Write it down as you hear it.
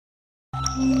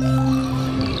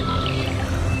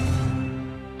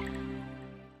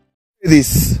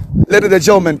This, ladies and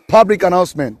gentlemen, public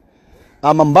announcement.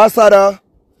 I'm ambassador of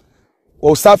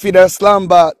USAFI Dar es Salaam,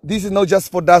 but this is not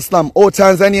just for Dar es Salaam, all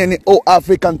Tanzanian and all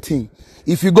African thing.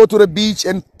 If you go to the beach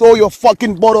and throw your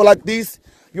fucking bottle like this,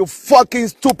 you fucking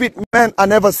stupid man I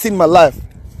never seen in my life.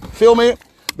 Feel me?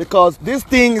 Because this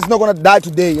thing is not gonna die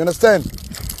today, you understand?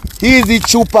 Easy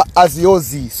chupa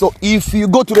aziozi. So if you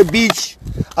go to the beach,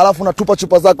 alafu unatupa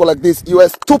chupa zako like this, you are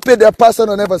stupid a person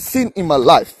I never seen in my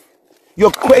life. You're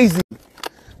crazy.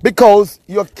 Because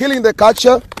you're killing the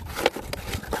culture.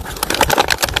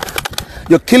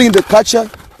 You're killing the culture.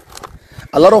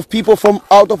 A lot of people from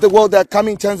out of the world that are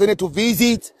coming to Tanzania to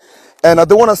visit, and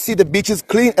they want to see the beaches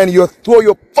clean, and you throw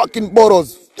your fucking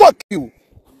bottles. Fuck you.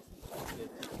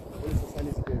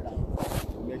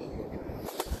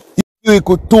 You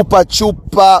kutupa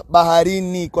chupa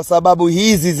baharini kwa sababu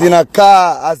hizi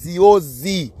zinakaa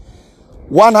haziozi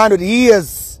 100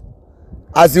 years.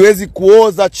 Haziwezi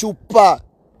kuoza chupa.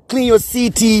 Clean your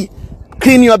city,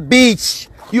 clean your beach.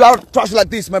 You are trash like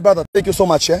this, my brother. Thank you so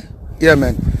much, eh? Yeah,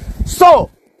 man. So,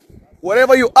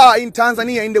 wherever you are in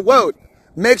Tanzania, in the world,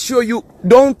 make sure you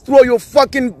don't throw your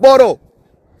fucking bottle.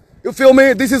 You feel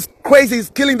me? This is crazy. It's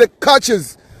killing the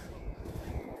cultures.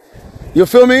 You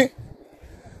feel me?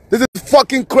 This is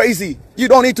fucking crazy. You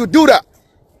don't need to do that.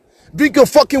 Drink your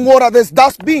fucking water. There's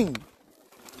dustbin.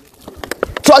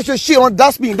 Trash your shit on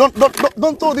dustbin. Don't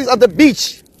throw this at the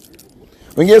beach.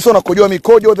 When you throw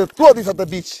this at the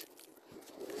beach.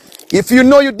 If you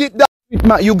know you did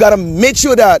that, you gotta make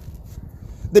sure that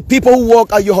the people who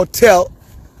work at your hotel,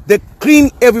 they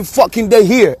clean every fucking day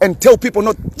here and tell people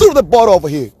not to throw the bottle over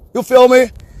here. You feel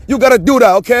me? You gotta do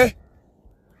that, okay?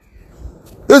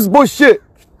 This is bullshit.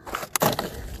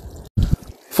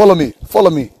 Follow me, follow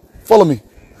me, follow me,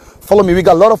 follow me. We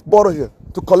got a lot of bottles here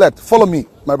to collect. Follow me,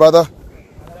 my brother.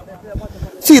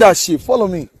 See that shit, follow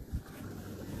me.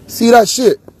 See that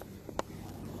shit.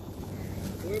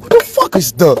 What the fuck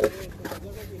is that?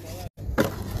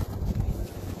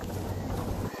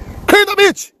 Clean the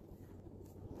beach.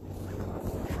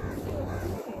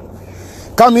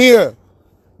 Come here.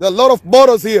 There are a lot of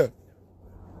bottles here.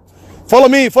 Follow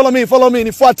me, follow me, follow me.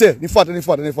 Nifuate, nifuate,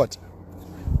 nifuate, nifuate.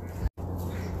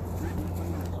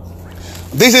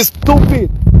 This is stupid.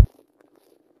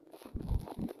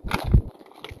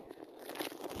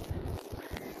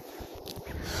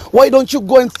 Why don't you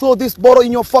go and throw this bottle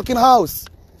in your fucking house?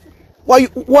 Why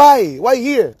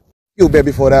here? You,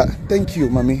 baby, for that. Thank you,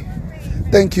 mommy.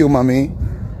 Thank you, mommy.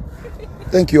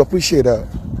 Thank you, appreciate that.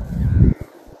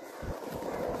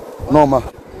 No, ma.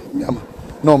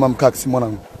 No, ma'am, kaksi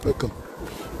mwanangu. Welcome.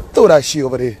 Throw that shit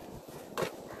over there.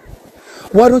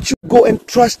 Why don't you go and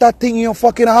trash that thing in your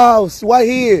fucking house? Why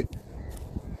here?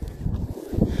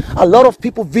 A lot of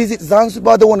people visit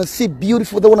Zanzibar. They want to see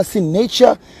beautiful. They want to see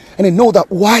nature. And they know that.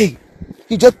 Why?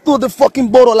 You just throw the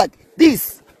fucking bottle like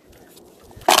this.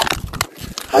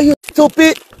 Are you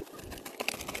stupid?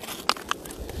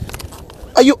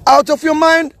 Are you out of your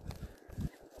mind?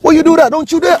 Why you do that?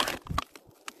 Don't you do that?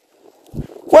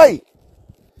 Why?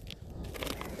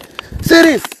 Say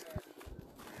this.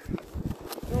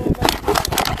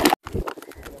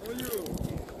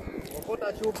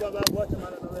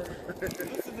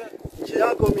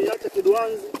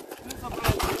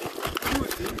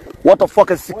 What the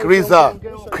fuck is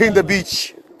Sikriza? Clean the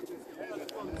beach.